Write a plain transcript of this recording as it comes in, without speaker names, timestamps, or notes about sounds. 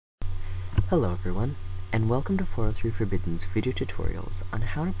Hello everyone, and welcome to 403 Forbidden's video tutorials on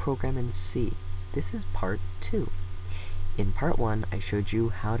how to program in C. This is part 2. In part 1, I showed you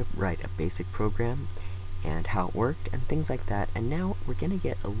how to write a basic program and how it worked and things like that, and now we're going to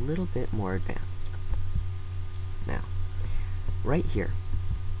get a little bit more advanced. Now, right here,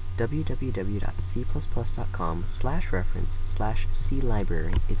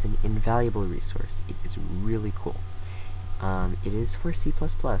 www.c++.com/reference/clibrary is an invaluable resource. It is really cool. It is for C++,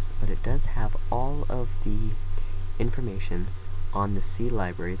 but it does have all of the information on the C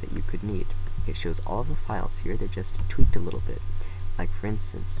library that you could need. It shows all of the files here. They're just tweaked a little bit. Like, for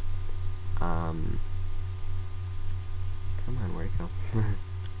instance, come on, where'd it go?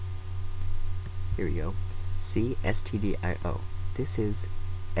 Here we go. C stdio. This is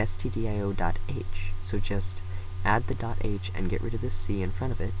stdio.h. So just add the .h and get rid of the C in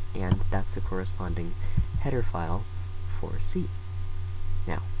front of it, and that's the corresponding header file for C.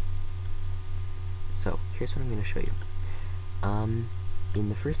 Now, so here's what I'm going to show you. In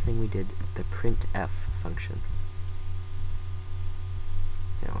the first thing we did the printf function.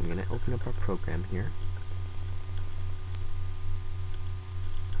 Now I'm going to open up our program here.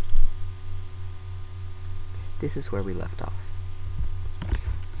 This is where we left off.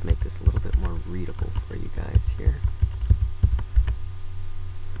 Let's make this a little bit more readable for you guys here.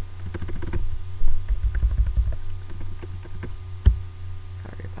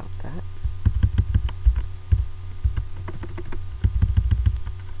 Sorry about that.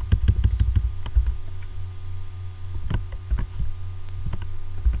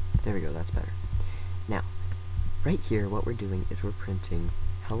 There we go, that's better. Now, right here what we're doing is we're printing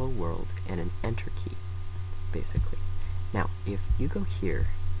hello world and an enter key, basically. Now, if you go here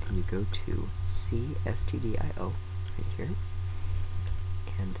and you go to cstdio right here,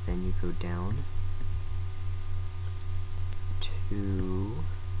 and then you go down to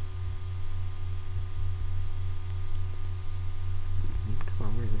come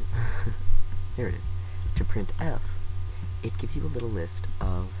on, where is it? There it is. To print F, it gives you a little list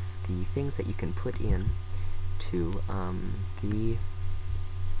of the things that you can put in to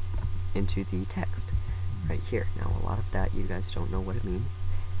into the text right here. Now, a lot of that you guys don't know what it means,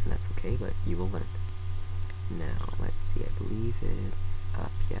 and that's okay, but you will learn. Now, let's see, I believe it's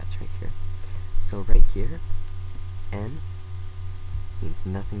up. Yeah, it's right here. So right here, N means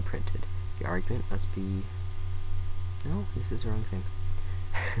nothing printed. The argument must be... No, this is the wrong thing.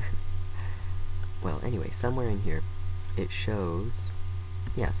 Well, anyway, somewhere in here, it shows...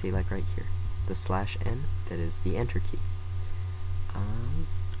 Yeah, see, like right here. The /n, that is the enter key. Now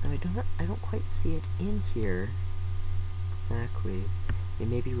I don't quite see it in here exactly. It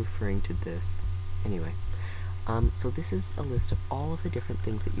may be referring to this. Anyway, so this is a list of all of the different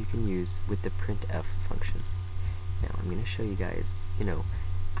things that you can use with the printf function. Now I'm going to show you guys, I'm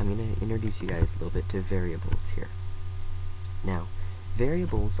going to introduce you guys a little bit to variables here. Now,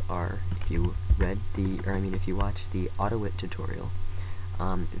 variables are, if you watched the AutoWit tutorial,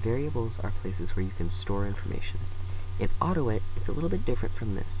 variables are places where you can store information. In AutoWit, it's a little bit different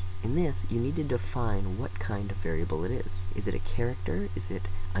from this. In this, you need to define what kind of variable it is. Is it a character? Is it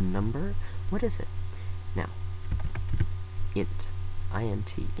a number? What is it? Now, int,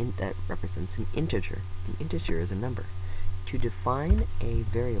 int, that represents an integer. An integer is a number. To define a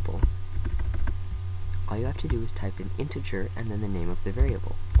variable, all you have to do is type in integer and then the name of the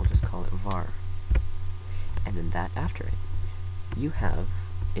variable. We'll just call it var. And then that after it. You have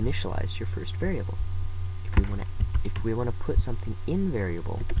initialized your first variable. If we want to put something in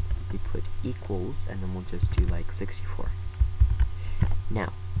variable, we put equals, and then we'll just do like 64.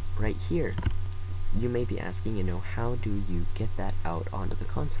 Now, right here, you may be asking, how do you get that out onto the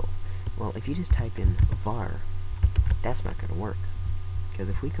console? Well, if you just type in var, that's not going to work. Because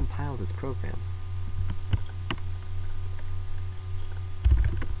if we compile this program,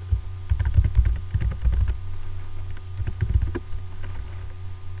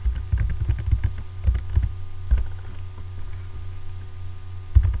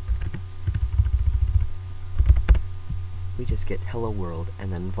 we just get hello world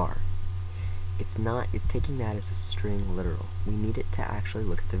and then var. It's taking that as a string literal. We need it to actually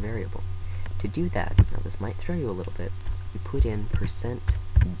look at the variable. To do that, now this might throw you a little bit, you put in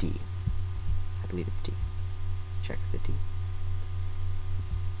 %d. I believe it's d. Let's check, is it d?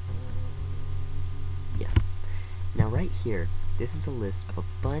 Yes. Now right here, this is a list of a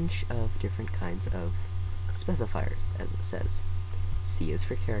bunch of different kinds of specifiers, as it says. C is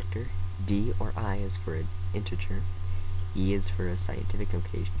for character, D or I is for an integer, E is for a scientific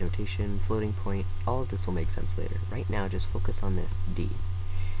notation, floating point. All of this will make sense later. Right now, just focus on this, D.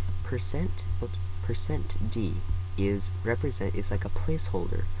 %d is like a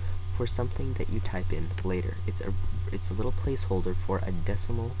placeholder for something that you type in later. It's a little placeholder for a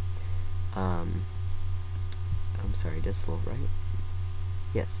decimal, I'm sorry, decimal, right?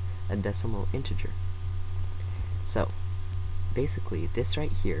 Yes, a decimal integer. So, basically, this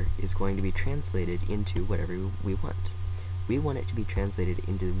right here is going to be translated into whatever we want. We want it to be translated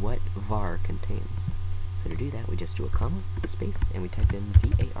into what var contains. So to do that, we just do a comma, a space, and we type in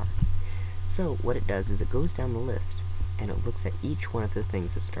var. So what it does is it goes down the list, and it looks at each one of the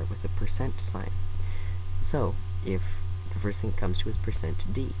things that start with a percent sign. So, if the first thing it comes to is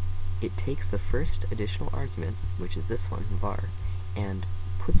 %d, it takes the first additional argument, which is this one, var, and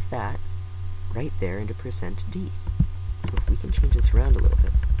puts that right there into %d. So if we can change this around a little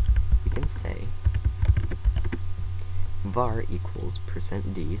bit, we can say var equals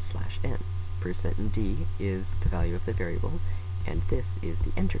 %d slash n. %d is the value of the variable, and this is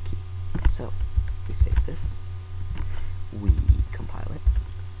the enter key. So, we save this, we compile it,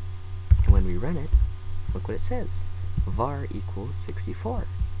 and when we run it, look what it says. var equals 64.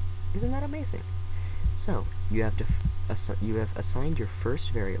 Isn't that amazing? So, you have assigned your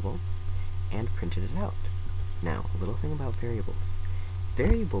first variable and printed it out. Now, a little thing about variables.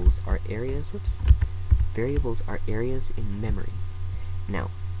 Variables are areas, variables are areas in memory. Now,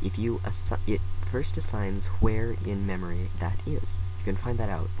 if it first assigns where in memory that is. You can find that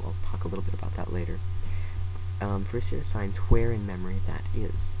out. I'll talk a little bit about that later. First it assigns where in memory that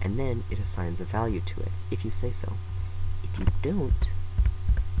is, and then it assigns a value to it, if you say so. If you don't,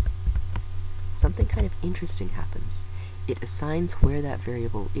 something kind of interesting happens. It assigns where that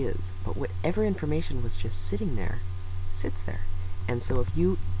variable is, but whatever information was just sitting there, sits there. And so if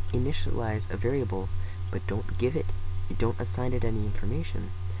you initialize a variable, but don't assign it any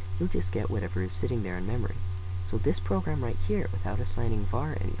information, you'll just get whatever is sitting there in memory. So this program right here, without assigning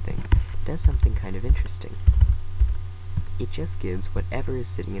var anything, does something kind of interesting. It just gives whatever is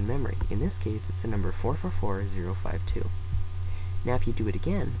sitting in memory. In this case, it's the number 444052. Now if you do it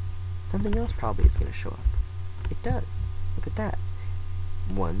again, something else probably is going to show up. It does. Look at that.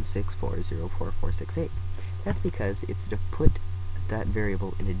 164044468. That's because it's to put that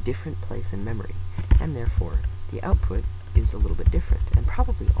variable in a different place in memory, and therefore the output is a little bit different, and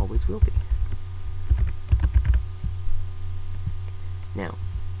probably always will be. Now,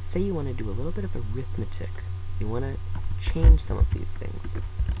 say you want to do a little bit of arithmetic. You want to change some of these things.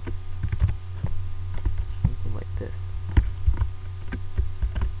 Something like this.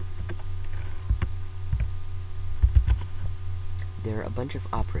 There are a bunch of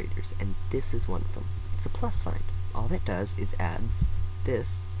operators, and this is one of them. It's a plus sign. All that does is adds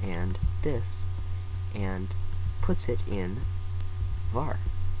this, and puts it in var.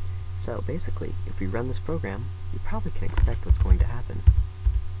 So basically, if we run this program, you probably can expect what's going to happen.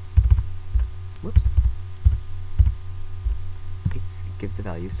 Whoops. It gives a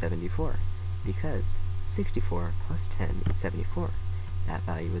value 74, because 64 plus 10 is 74. That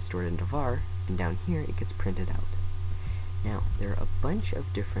value is stored into var, and down here it gets printed out. Now, there are a bunch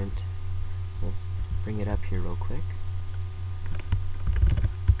of different, we'll bring it up here real quick.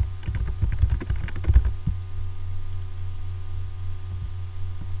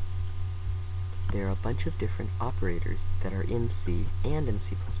 There are a bunch of different operators that are in C and in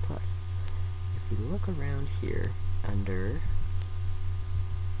C++. If we look around here under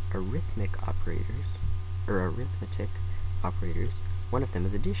arithmetic operators, one of them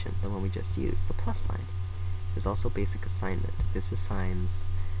is addition, the one we just used, the plus sign. There's also basic assignment. This assigns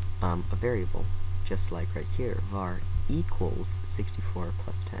a variable, just like right here, var equals 64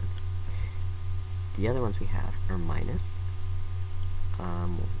 plus 10. The other ones we have are minus.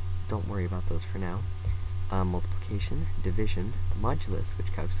 Don't worry about those for now. Multiplication, division, modulus,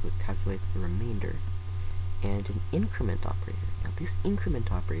 which calculates the remainder, and an increment operator. Now this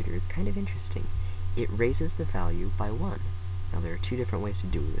increment operator is kind of interesting. It raises the value by 1. Now there are two different ways to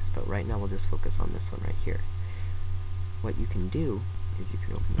do this, but right now we'll just focus on this one right here. What you can do is you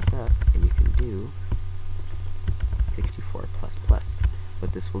can open this up, and you can do 64 plus plus.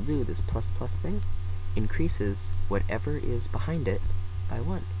 What this will do, this plus plus thing, increases whatever is behind it by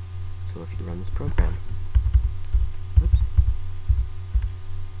 1. So if you run this program, whoops.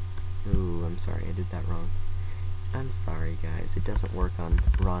 Ooh, I'm sorry, I did that wrong. I'm sorry, guys, it doesn't work on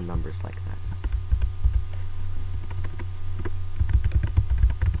raw numbers like that.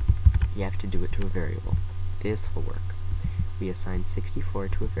 You have to do it to a variable. This will work. We assign 64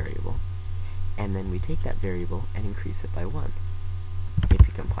 to a variable, and then we take that variable and increase it by 1. If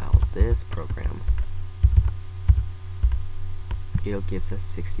you compile this program, it gives us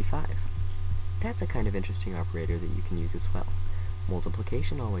 65. That's a kind of interesting operator that you can use as well.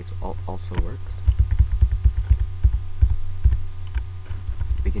 Multiplication also works.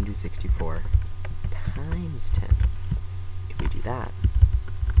 we can do 64 times 10. If we do that,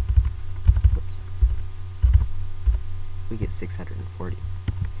 we get 640.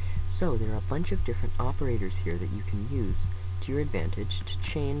 So there are a bunch of different operators here that you can use to your advantage to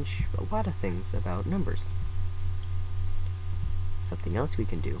change a lot of things about numbers. Something else we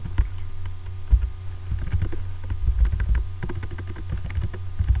can do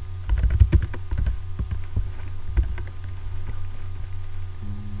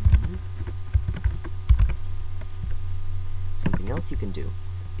you can do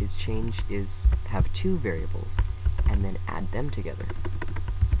is have two variables and then add them together.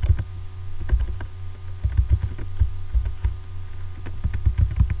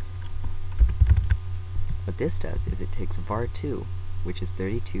 What this does is it takes var2, which is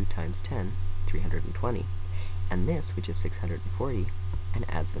 32 times 10, 320, and this, which is 640, and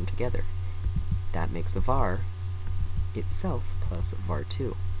adds them together. That makes a var itself plus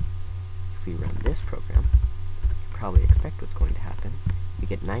var2. If we run this program, probably expect what's going to happen. We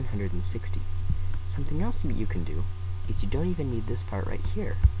get 960. Something else you can do is you don't even need this part right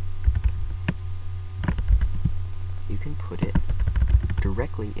here. You can put it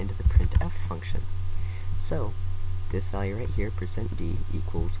directly into the printf function. So this value right here, %d,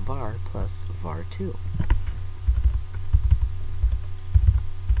 equals var plus var2.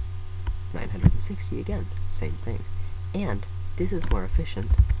 960 again, same thing. And this is more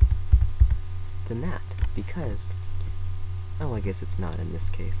efficient than that, because oh, I guess it's not in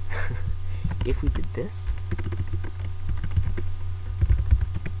this case. If we did this,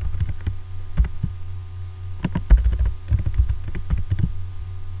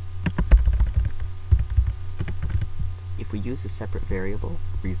 if we use a separate variable,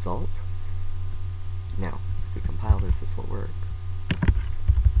 result, now, if we compile this, this will work.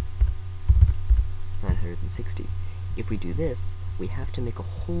 960. If we do this, we have to make a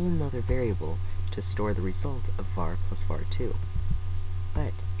whole nother variable to store the result of var plus var2.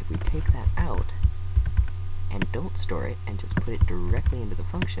 But if we take that out and don't store it and just put it directly into the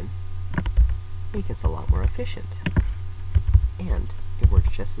function, it gets a lot more efficient. And it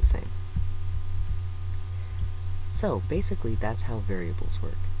works just the same. So basically that's how variables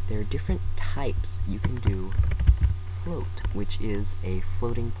work. There are different types. You can do float, which is a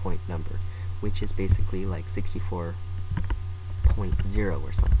floating point number, which is basically like 64.0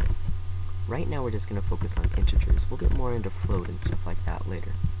 or something. Right now we're just going to focus on integers. We'll get more into float and stuff like that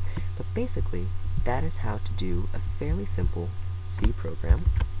later. But basically, that is how to do a fairly simple C program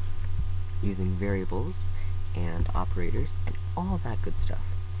using variables and operators and all that good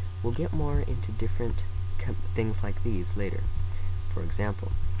stuff. We'll get more into different things like these later. For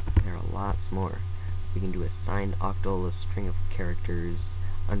example, there are lots more. We can do a signed octal, a string of characters,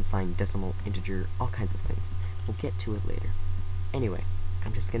 unsigned decimal, integer, all kinds of things. We'll get to it later. Anyway,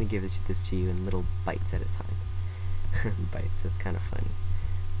 I'm just going to give this to you in little bites at a time. Bites, that's kind of funny.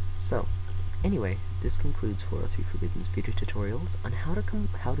 So, anyway, this concludes 403 Forbidden's video tutorials on how to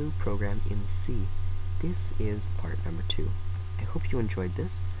program in C. This is part number 2. I hope you enjoyed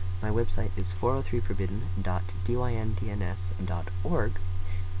this. My website is 403forbidden.dynDNS.org.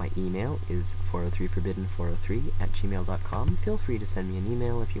 My email is 403forbidden403@gmail.com. Feel free to send me an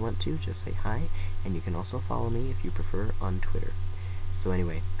email if you want to, just say hi, and you can also follow me if you prefer on Twitter. So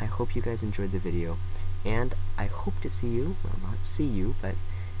anyway, I hope you guys enjoyed the video, and I hope to see you, well, not see you, but,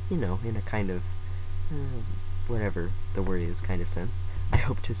 you know, in a kind of, whatever the word is, kind of sense. I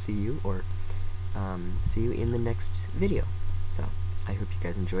hope to see you, or see you in the next video. So, I hope you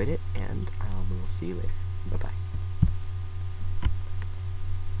guys enjoyed it, and we'll see you later. Bye-bye.